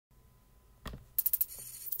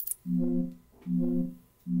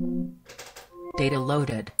Data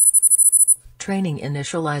loaded. Training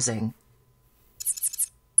initializing.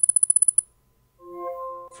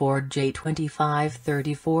 Ford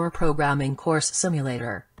J2534 Programming Course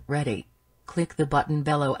Simulator, ready. Click the button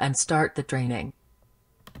below and start the training.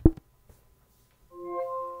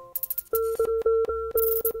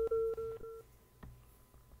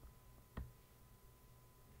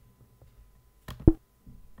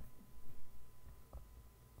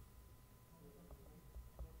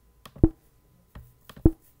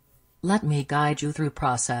 Let me guide you through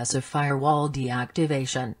process of firewall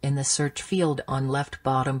deactivation in the search field on left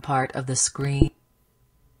bottom part of the screen.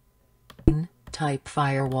 Type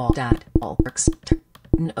firewall works.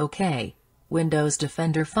 OK. Windows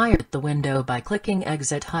Defender fired the window by clicking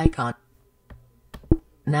exit icon.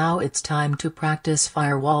 Now it's time to practice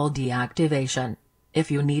firewall deactivation. If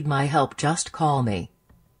you need my help, just call me.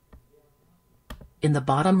 In the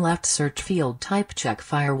bottom left search field, type check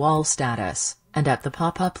firewall status, and at the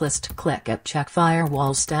pop-up list click at check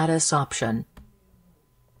firewall status option.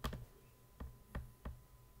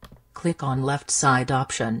 Click on left side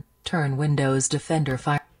option, turn Windows Defender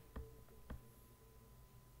fire.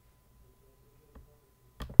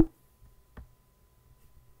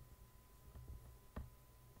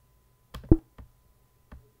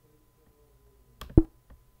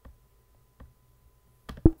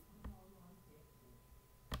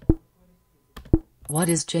 What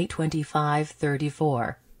is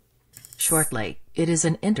J2534? Shortly, it is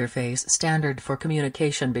an interface standard for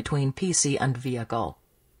communication between PC and vehicle.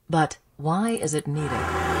 But, why is it needed?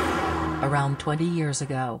 Around 20 years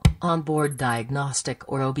ago, onboard diagnostic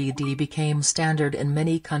or OBD became standard in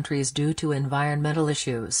many countries due to environmental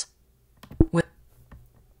issues.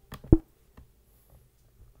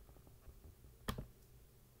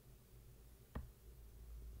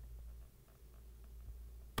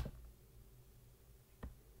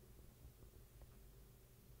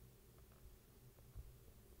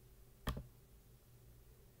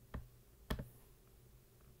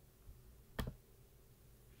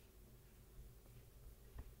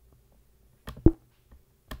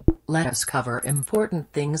 Let us cover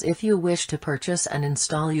important things if you wish to purchase and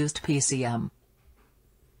install used PCM.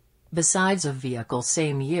 Besides of vehicle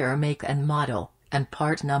same year, make and model, and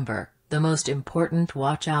part number, the most important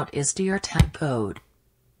watch out is tier tag code.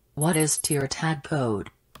 What is tier tag code?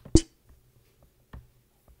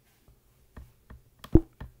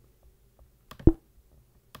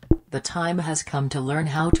 The time has come to learn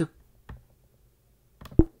how to.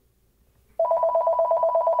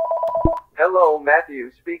 Hello,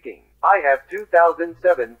 Matthew speaking. I have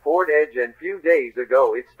 2007 Ford Edge and few days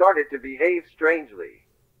ago it started to behave strangely.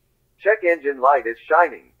 Check engine light is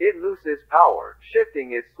shining, it loses power,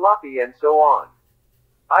 shifting is sloppy and so on.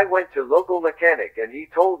 I went to local mechanic and he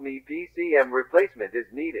told me PCM replacement is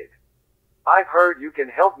needed. I've heard you can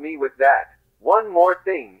help me with that. One more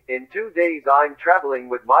thing, in 2 days I'm traveling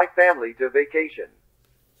with my family to vacation.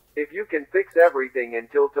 If you can fix everything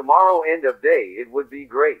until tomorrow end of day, it would be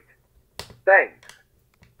great. Thanks.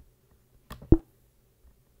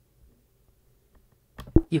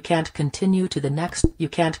 You can't continue to the next. You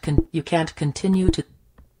can't continue to.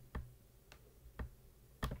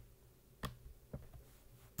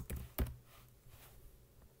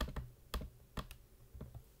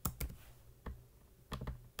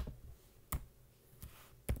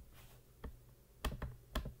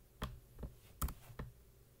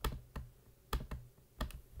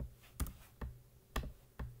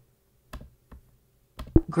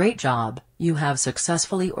 Great job, you have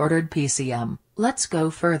successfully ordered PCM. Let's go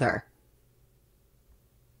further.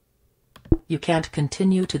 You can't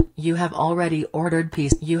continue to. You have already ordered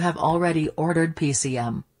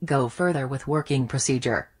PCM. Go further with working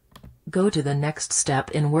procedure. Go to the next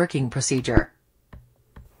step in working procedure.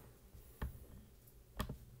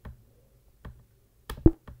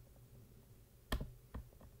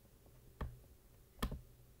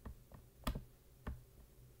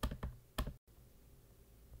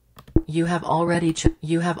 You have already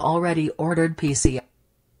ordered PCM.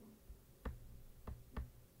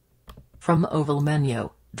 From oval menu,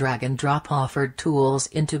 drag and drop offered tools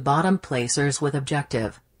into bottom placers with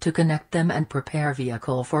objective to connect them and prepare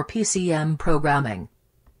vehicle for PCM programming.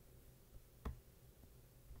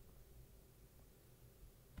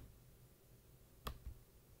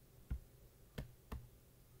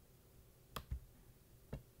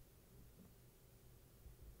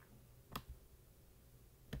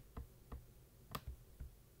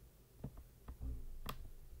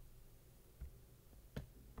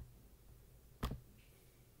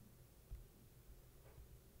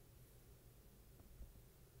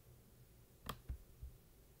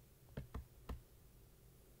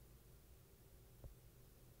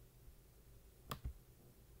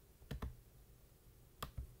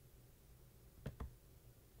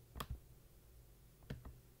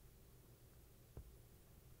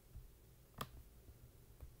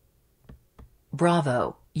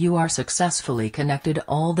 Bravo, you are successfully connected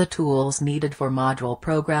all the tools needed for module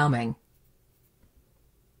programming.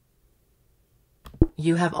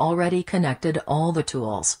 You have already connected all the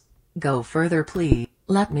tools. Go further please.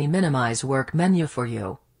 Let me minimize work menu for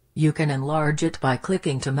you. You can enlarge it by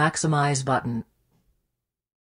clicking to maximize button.